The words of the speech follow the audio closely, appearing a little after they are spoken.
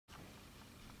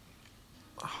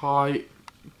Hi.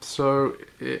 So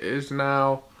it is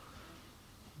now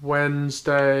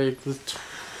Wednesday the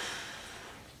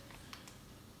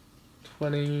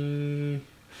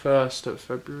 21st of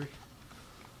February.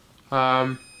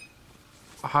 I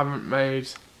haven't made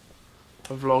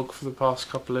a vlog for the past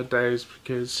couple of days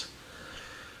because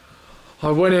I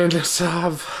went in to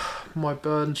have my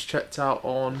burns checked out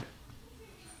on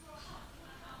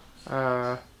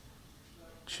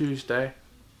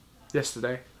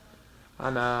yesterday,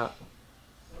 and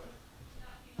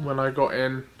when I got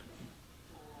in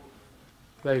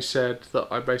they said that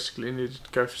I basically needed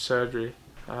to go for surgery.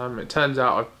 It turns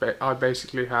out I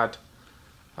basically had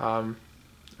a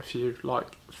few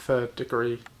like 3rd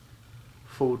degree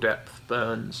full depth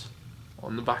burns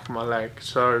on the back of my leg,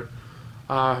 so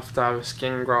I have to have a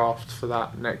skin graft for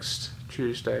that next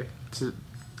Tuesday.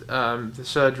 The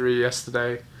surgery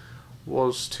yesterday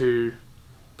was to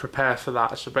prepare for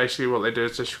that. So basically what they do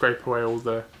is they scrape away all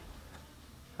the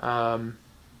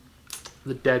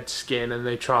dead skin and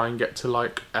they try and get to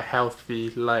like a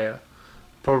healthy layer.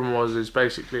 Problem is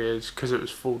basically because it was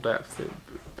full depth, it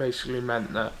basically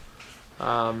meant that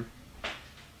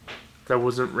there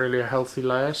wasn't really a healthy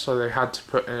layer, so they had to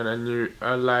put in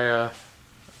a layer,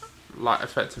 like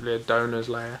effectively a donor's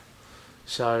layer.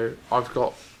 So I've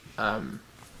got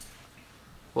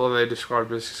what they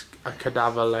describe as a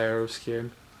cadaver layer of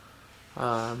skin,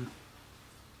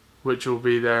 which will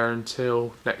be there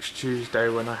until next Tuesday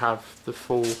when I have the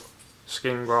full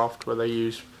skin graft, where they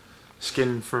use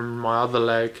skin from my other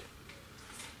leg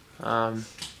to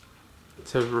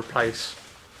replace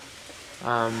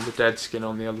the dead skin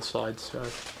on the other side. So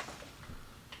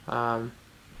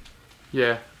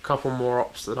yeah, a couple more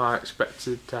ops than I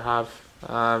expected to have.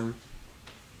 I'm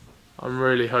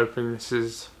really hoping this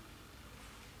is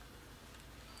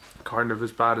kind of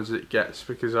as bad as it gets,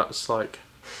 because that's like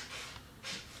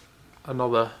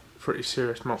another pretty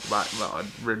serious knockback that I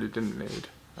really didn't need,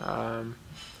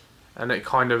 and it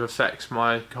kind of affects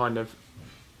my kind of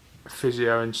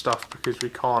physio and stuff, because we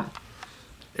can't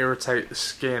irritate the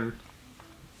skin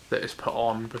that is put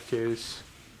on, because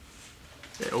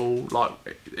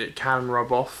it can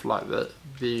rub off, like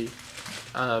the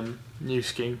new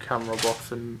skin can rub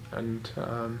off, and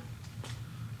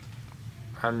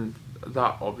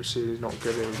that obviously is not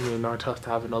good. It would mean I'd have to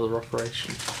have another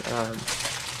operation.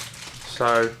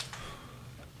 So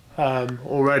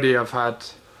already I've had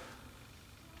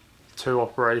 2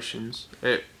 operations.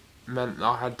 It meant that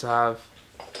I had to have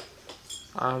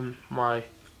my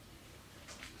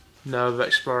nerve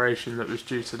exploration that was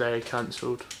due today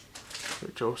cancelled,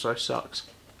 which also sucks.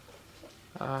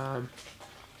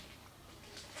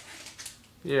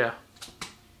 Yeah,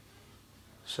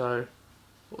 so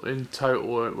in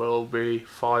total it will be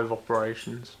 5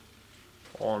 operations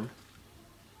on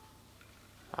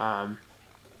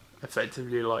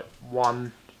effectively like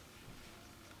one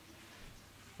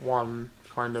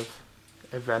kind of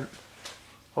event.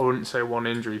 I wouldn't say one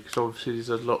injury, because obviously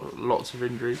there's lots of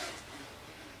injuries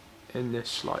in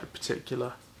this like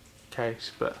particular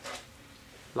case, but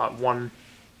like one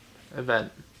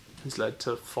event has led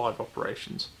to 5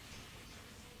 operations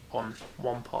on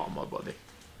one part of my body,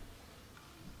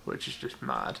 which is just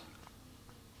mad.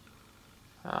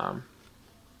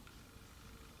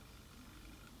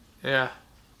 Yeah.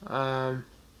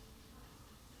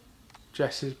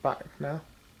 Jess is back now.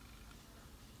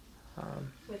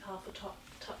 With half a tuck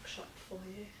shop for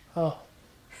you. Oh.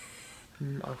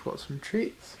 And I've got some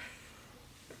treats.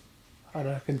 And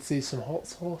I can see some hot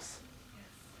sauce. Yes.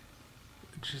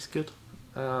 Which is good.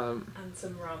 And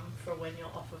some rum for when you're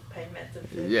off of pain meds and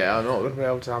food. Yeah, I'm not going to be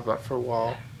able to have that for a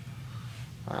while.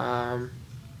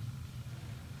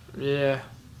 Yeah.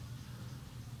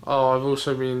 Oh, I've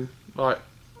also been, like,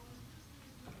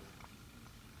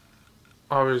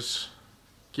 I was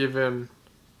given,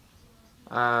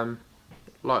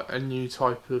 like, a new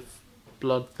type of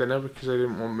blood thinner because they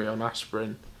didn't want me on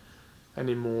aspirin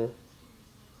anymore.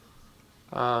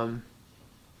 For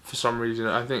some reason,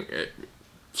 I think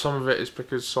some of it is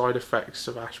because side effects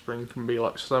of aspirin can be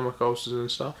like stomach ulcers and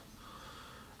stuff.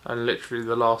 And literally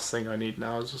the last thing I need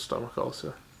now is a stomach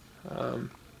ulcer.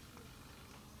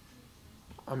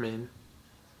 I mean,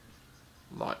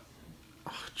 like,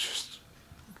 just,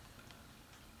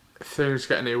 if things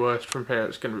get any worse from here,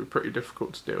 it's going to be pretty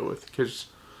difficult to deal with, because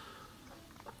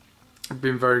I've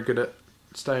been very good at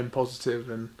staying positive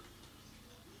and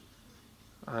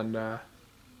kind of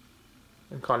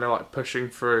like pushing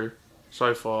through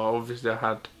so far. Obviously I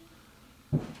had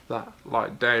that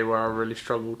like day where I really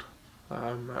struggled.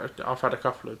 I've had a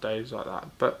couple of days like that,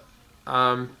 but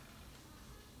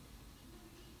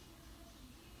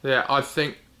yeah, I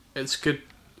think it's good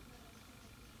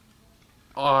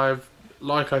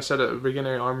like I said at the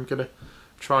beginning, I'm gonna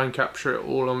try and capture it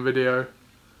all on video.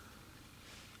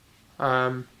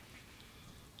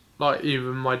 Like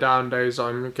even my down days,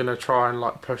 I'm gonna try and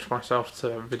like push myself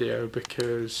to video,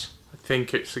 because I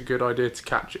think it's a good idea to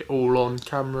catch it all on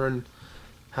camera and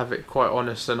have it quite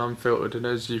honest and unfiltered. And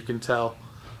as you can tell,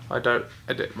 I don't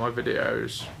edit my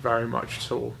videos very much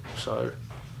at all. So,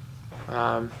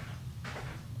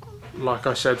 like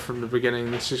I said from the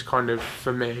beginning, this is kind of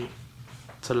for me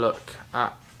to look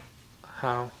at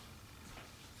how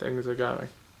things are going,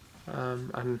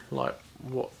 and like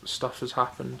what stuff has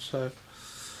happened. So,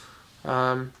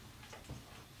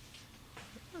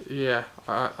 yeah,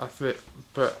 I think,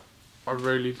 but I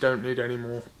really don't need any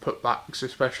more putbacks,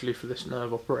 especially for this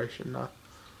nerve operation now.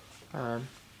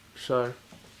 So,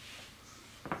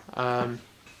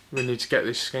 we need to get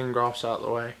these skin grafts out of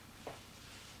the way.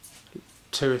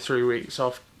 2 or 3 weeks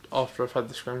after I've had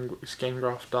the skin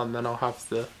graft done, then I'll have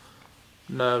the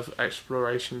nerve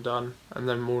exploration done, and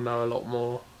then we'll know a lot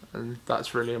more, and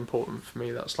that's really important for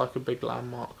me. That's like a big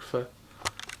landmark for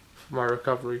my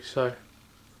recovery, so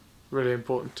really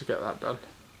important to get that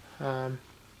done.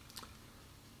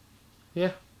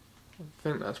 Yeah, I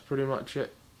think that's pretty much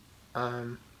it.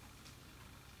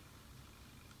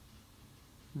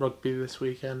 Rugby this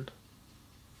weekend.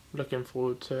 Looking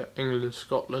forward to it. England,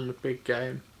 Scotland, a big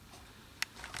game.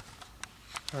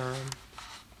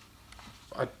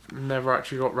 I never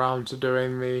actually got round to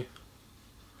doing the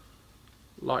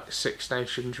like Six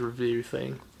Nations review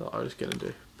thing that I was gonna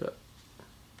do, but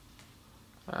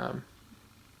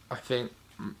I think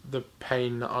the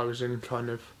pain that I was in kind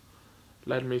of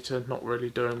led me to not really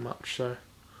doing much. So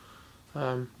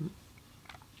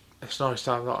it's nice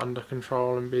to have that under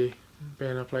control and be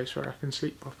in a place where I can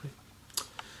sleep properly.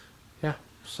 Yeah,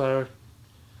 so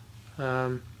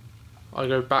I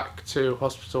go back to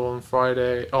hospital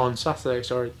on Saturday,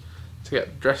 sorry, to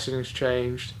get dressings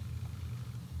changed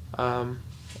on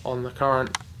the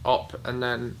current op, and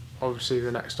then obviously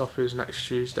the next op is next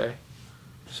Tuesday.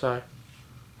 So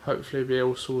hopefully be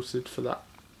all sorted for that.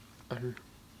 And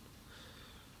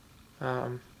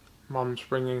Mum's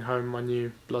bringing home my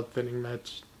new blood thinning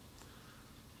meds,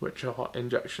 which are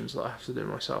injections that I have to do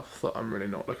myself, that I'm really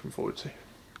not looking forward to,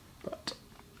 but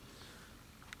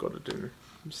got to do them.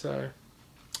 So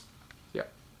yeah,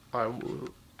 I will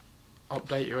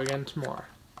update you again tomorrow.